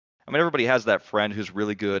I mean, everybody has that friend who's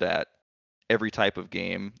really good at every type of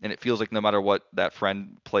game, and it feels like no matter what that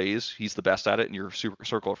friend plays, he's the best at it in your super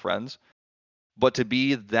circle of friends. But to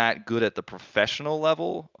be that good at the professional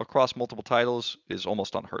level across multiple titles is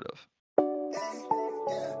almost unheard of.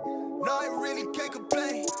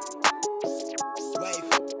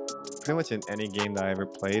 Pretty much in any game that I ever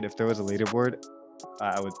played, if there was a leaderboard,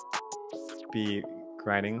 I would be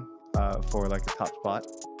grinding for like a top spot.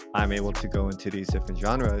 I'm able to go into these different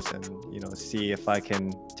genres and, you know, see if I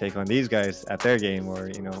can take on these guys at their game, or,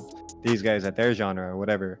 you know, these guys at their genre or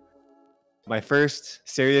whatever. My first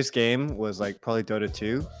serious game was like probably Dota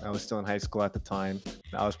 2. I was still in high school at the time.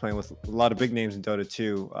 I was playing with a lot of big names in Dota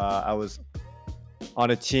 2. I was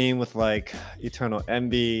on a team with like Eternal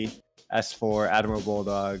MB, S4, Admiral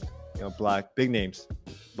Bulldog, you know, Black, big names.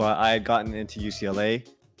 But I had gotten into UCLA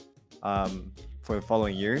for the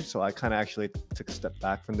following year, so I kind of actually took a step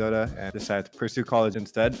back from Dota and decided to pursue college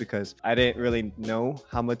instead, because I didn't really know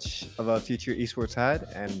how much of a future esports had,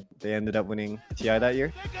 and they ended up winning TI that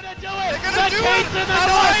year. They're gonna do it! They're gonna do it!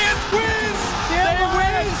 Alliance wins! They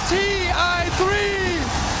win TI3!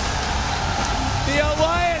 The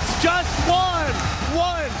Alliance just won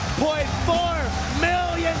 $1.4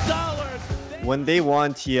 million! When they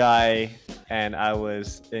won TI and I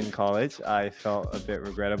was in college, I felt a bit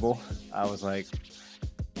regrettable. I was like,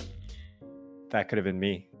 that could have been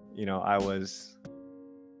me. You know, I was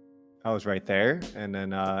right there, and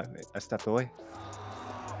then I stepped away.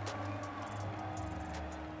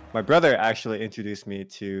 My brother actually introduced me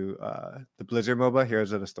to the Blizzard MOBA,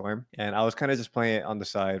 Heroes of the Storm, and I was kind of just playing it on the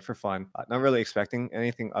side for fun, not really expecting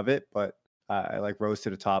anything of it, but I like rose to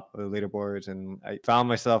the top of the leaderboards, and I found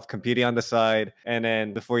myself competing on the side. And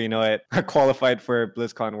then before you know it, I qualified for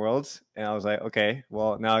BlizzCon Worlds, and I was like, okay,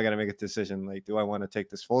 well, now I got to make a decision. Like, do I want to take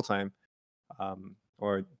this full time,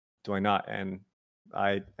 or do I not? And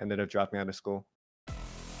I ended up dropping out of school.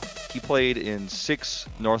 He played in 6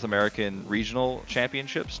 North American regional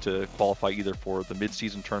championships to qualify either for the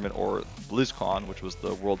mid-season tournament or BlizzCon, which was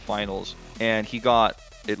the World Finals, and he got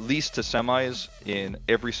at least to semis in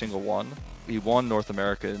every single one. He won North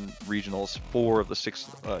American regionals 4 of the 6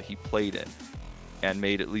 he played in, and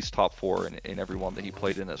made at least top 4 in every one that he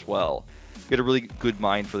played in as well. He had a really good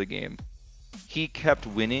mind for the game. He kept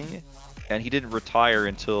winning, and he didn't retire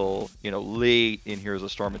until, you know, late in Heroes of the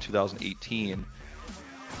Storm in 2018.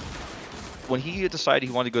 When he decided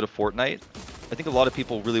he wanted to go to Fortnite, I think a lot of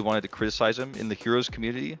people really wanted to criticize him in the Heroes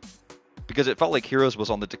community, because it felt like Heroes was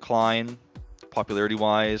on the decline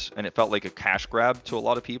popularity-wise, and it felt like a cash grab to a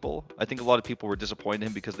lot of people. I think a lot of people were disappointed in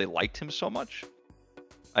him because they liked him so much.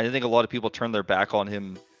 I think a lot of people turned their back on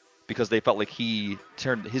him because they felt like he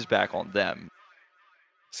turned his back on them.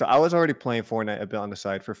 So I was already playing Fortnite a bit on the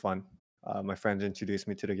side for fun. My friends introduced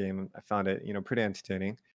me to the game, and I found it, you know, pretty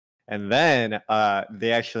entertaining. And then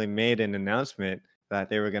they actually made an announcement that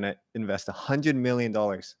they were going to invest $100 million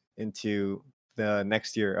into the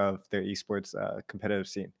next year of their esports competitive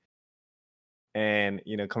scene. And,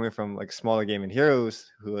 you know, coming from like smaller game in Heroes,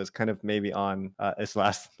 who was kind of maybe on its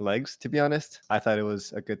last legs, to be honest, I thought it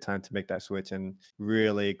was a good time to make that switch and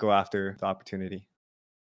really go after the opportunity.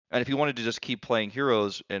 And if he wanted to just keep playing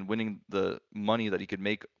Heroes and winning the money that he could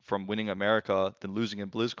make from winning America, then losing in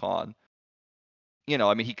BlizzCon, you know,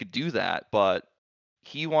 I mean, he could do that, but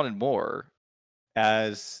he wanted more.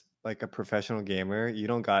 As like a professional gamer, you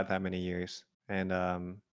don't got that many years.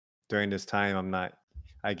 And during this time,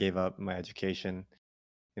 I gave up my education.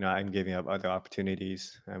 You know, I'm giving up other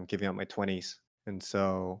opportunities. I'm giving up my 20s. And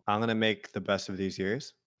so I'm going to make the best of these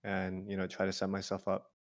years and, you know, try to set myself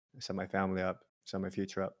up, set my family up, set my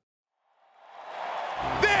future up.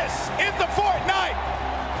 This is the Fortnite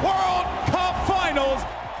World Cup Finals.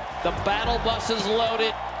 The battle bus is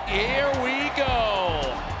loaded. Here we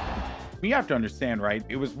go. You have to understand, right?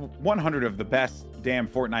 It was 100 of the best damn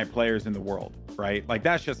Fortnite players in the world, right? Like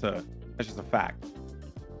that's just a fact.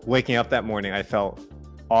 Waking up that morning, I felt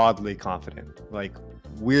oddly confident, like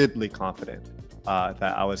weirdly confident that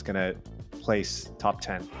I was gonna place top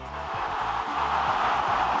 10. The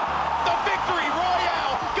victory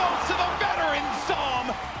royale goes to the veteran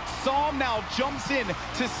Psalm. Psalm now jumps in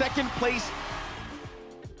to second place.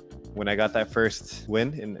 When I got that first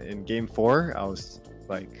win in game 4, I was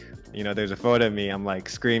like, you know, there's a photo of me. I'm like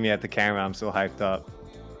screaming at the camera. I'm so hyped up.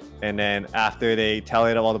 And then after they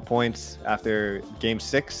tallied up all the points after game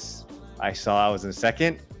 6, I saw I was in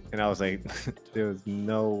second, and I was like, there was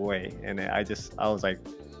no way. And I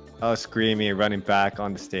was screaming and running back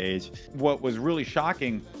on the stage. What was really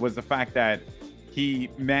shocking was the fact that he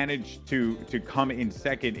managed to come in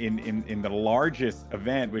second in the largest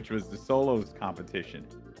event, which was the solos competition.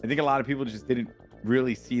 I think a lot of people just didn't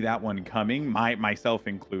really see that one coming, myself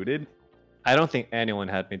included. I don't think anyone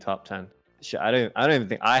had me top 10. Shit, I don't even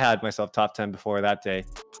think I had myself top 10 before that day.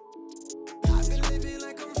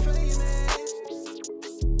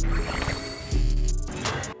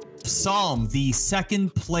 Psalm, the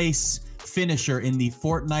second place finisher in the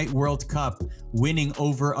Fortnite World Cup, winning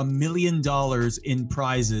over $1 million in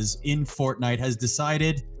prizes in Fortnite, has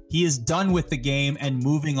decided he is done with the game and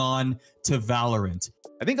moving on to Valorant.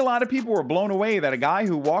 I think a lot of people were blown away that a guy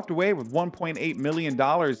who walked away with $1.8 million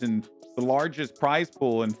in the largest prize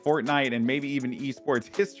pool in Fortnite and maybe even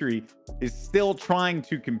esports history is still trying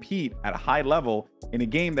to compete at a high level in a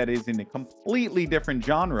game that is in a completely different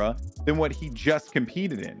genre than what he just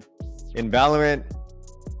competed in. In Valorant,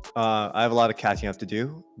 I have a lot of catching up to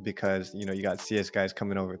do because, you know, you got CS guys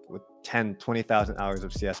coming over with 10, 20,000 hours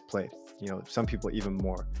of CS played, you know, some people even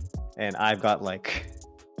more. And I've got like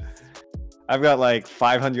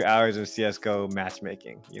 500 hours of CSGO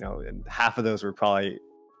matchmaking, you know, and half of those were probably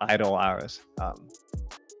idle hours.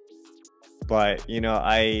 But, you know,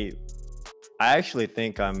 I actually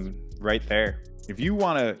think I'm right there. If you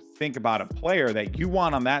want to think about a player that you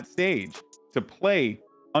want on that stage to play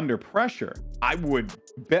under pressure, I would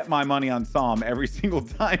bet my money on Psalm every single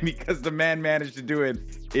time because the man managed to do it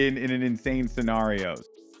in an insane scenarios.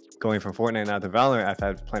 Going from Fortnite now to Valorant, I've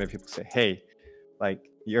had plenty of people say, hey, like,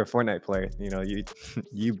 you're a Fortnite player, you know,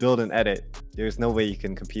 you build and edit. There's no way you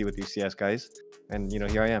can compete with these CS guys. And, you know,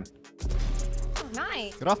 here I am. Oh,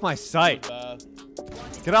 nice. Get off my site.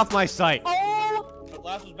 Get off my site. Oh!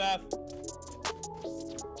 Last was Beth.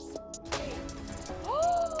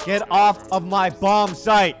 Get off of my bomb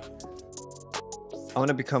site. I want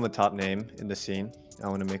to become a top name in the scene. I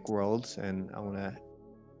want to make worlds, and I want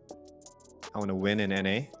to win in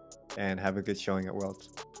NA and have a good showing at worlds.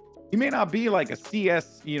 He may not be like a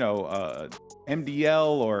CS, you know, MDL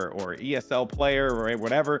or ESL player or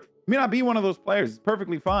whatever. He may not be one of those players. It's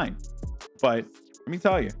perfectly fine. But let me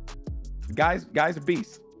tell you, the guy's a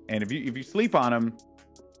beast. And if you sleep on him,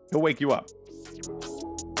 he'll wake you up.